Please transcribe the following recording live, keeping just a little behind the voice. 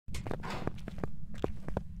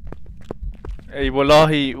Hey,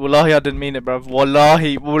 wallahi, I didn't mean it, bruv.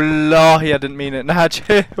 Wallahi, I didn't mean it. Nah,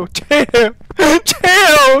 chill. I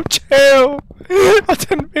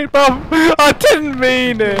didn't mean, bruv. I didn't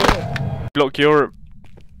mean it. Block Europe.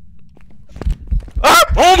 Ah!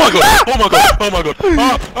 Oh my god! Oh my god! Oh my god!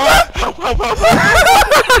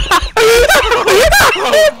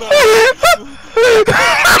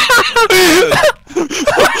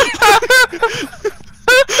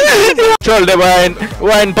 Troll det wine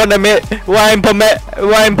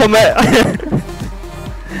på mig.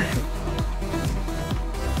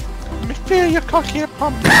 Me feel your cocky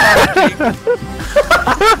pump.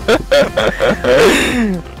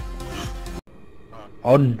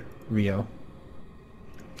 On Rio.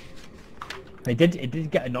 It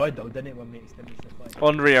did get annoyed though, didn't it, when we extended stuff like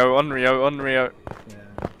On Rio. yeah.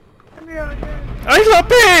 Hey, that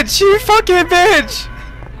bitch! You fucking bitch!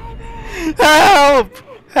 Help!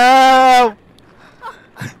 Oh!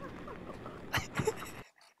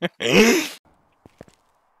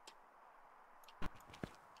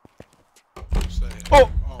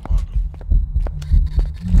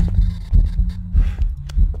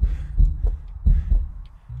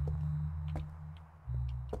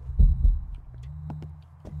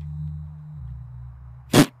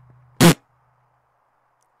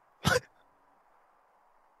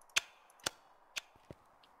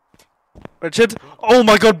 Richard? Oh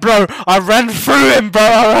my god, bro! I ran through him, bro!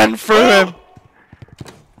 I ran through him!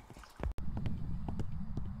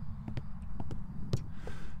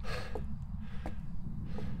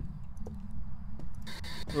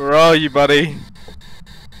 Where are you, buddy?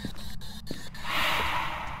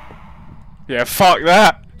 Yeah, fuck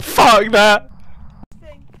that! Fuck that!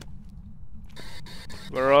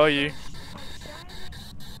 Where are you?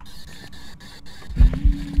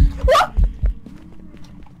 What?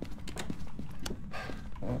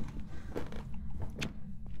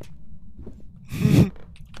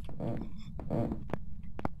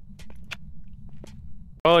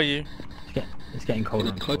 Where are you? It's getting cold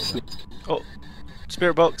on cold. Oh,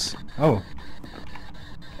 spirit box. Oh.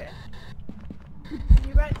 Okay. Can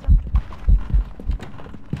you write something?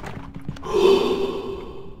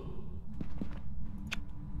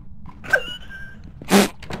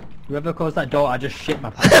 Whoever closed that door, I just shit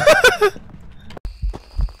my pants.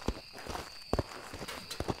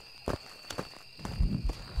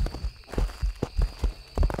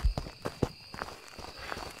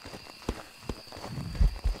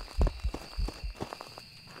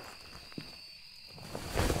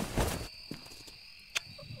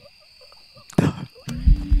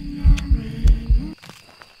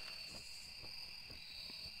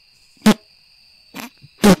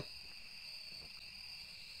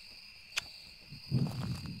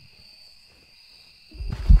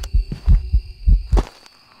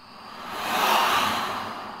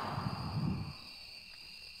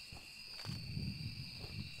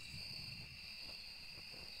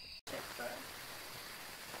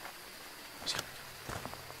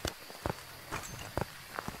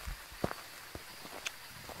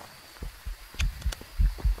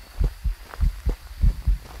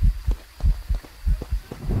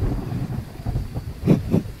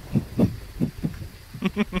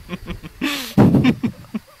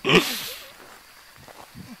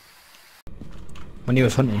 When he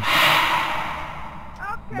was hunting.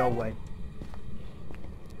 Okay. No way.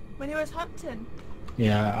 When he was hunting.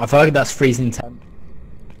 Yeah, I feel like that's freezing temp.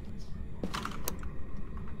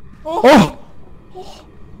 Oh! Oh!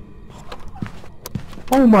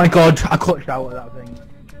 Oh my god, I clutched out of that thing. You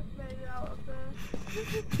just made it out of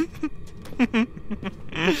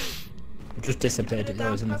this. It just disappeared, it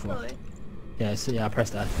was in the floor. Properly. Yeah, so yeah, I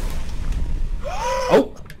pressed that.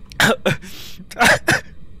 Oh!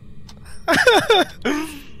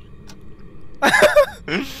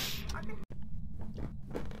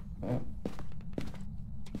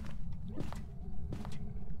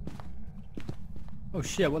 Oh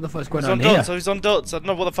shit, what the fuck's going on here? He's on dots. I don't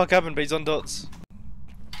know what the fuck happened, but he's on dots.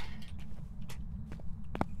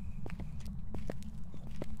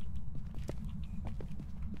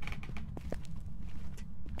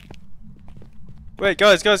 Wait,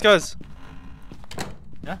 guys.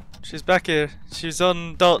 Yeah? She's back here. She's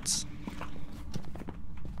on dots.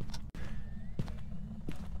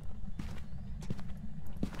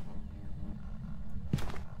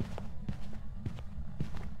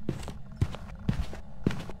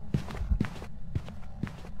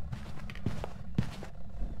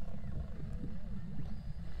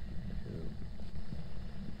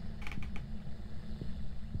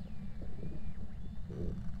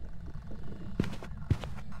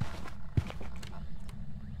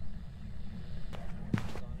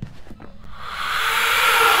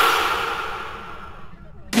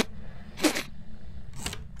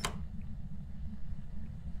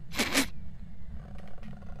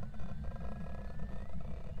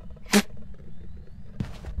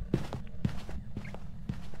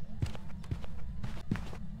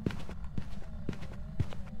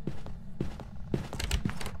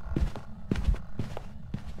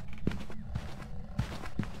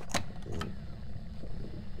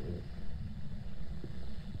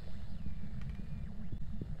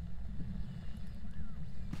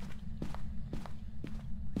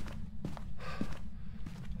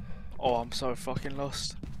 Oh, I'm so fucking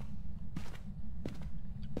lost.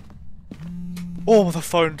 Oh, the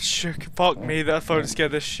phone shook. Fuck me, that phone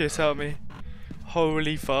scared the shit out of me.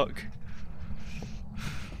 Holy fuck.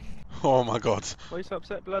 Oh my god. Why are you so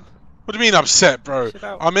upset, blood? What do you mean upset, bro? Shit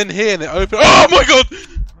out. I'm in here and it opened. Oh my god!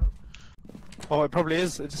 Oh, it probably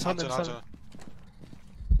is. It's 100%. Hunter.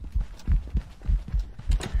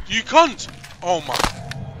 You cunt! Oh my.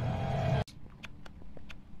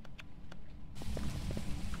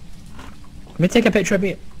 Let me take a picture of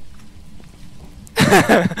you.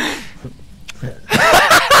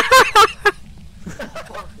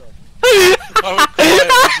 I was quiet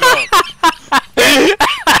as well.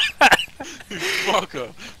 You fucker.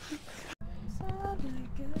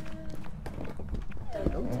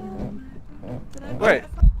 Wait.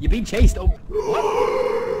 You're being chased. Oh.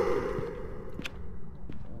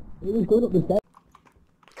 It was going up the stairs.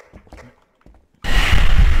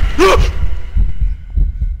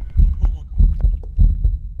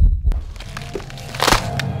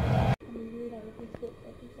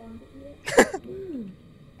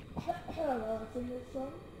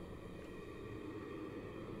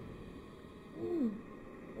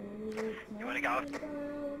 You wanna go?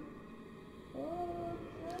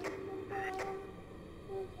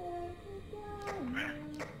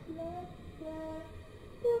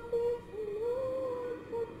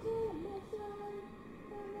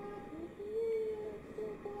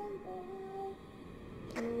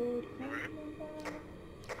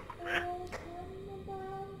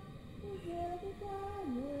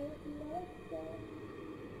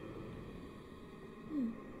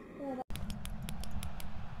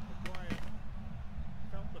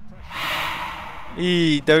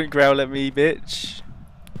 Don't growl at me, bitch.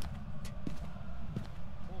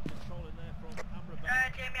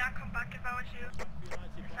 Jamie, I'll come back if I was you.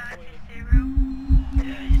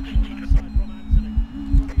 Yeah, he's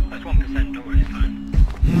that's 1%, don't worry, it's fine.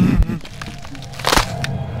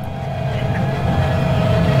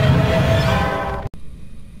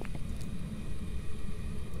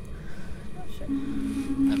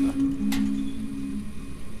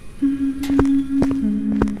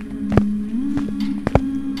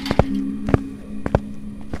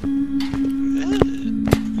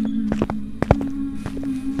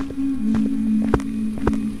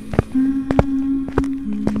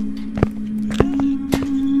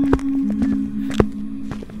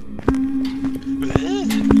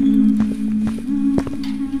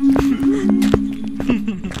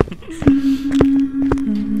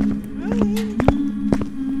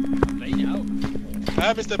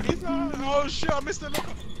 Mr. Pizza! Oh shit, I missed the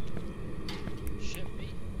locker! Shit, mate.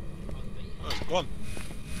 Oh, it's gone.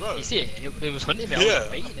 Bro. You see it? It was hunting me. Yeah. I was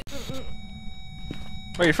baiting it.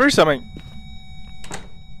 Wait, you threw something.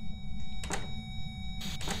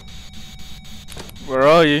 Where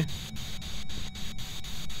are you?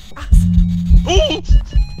 Oh!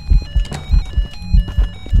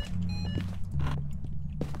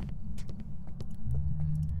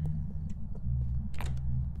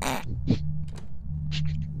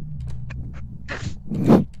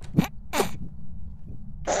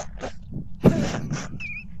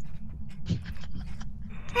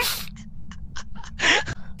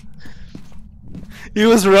 He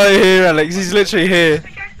was right here, Alex. He's literally here.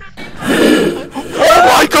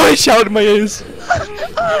 Oh my god, he shouted in my ears.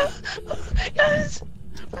 Yes!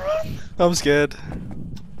 Run! I'm scared.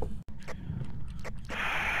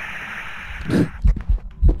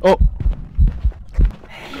 Oh.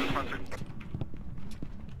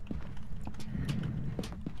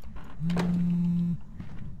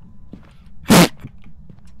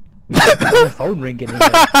 There's a phone ringing in there.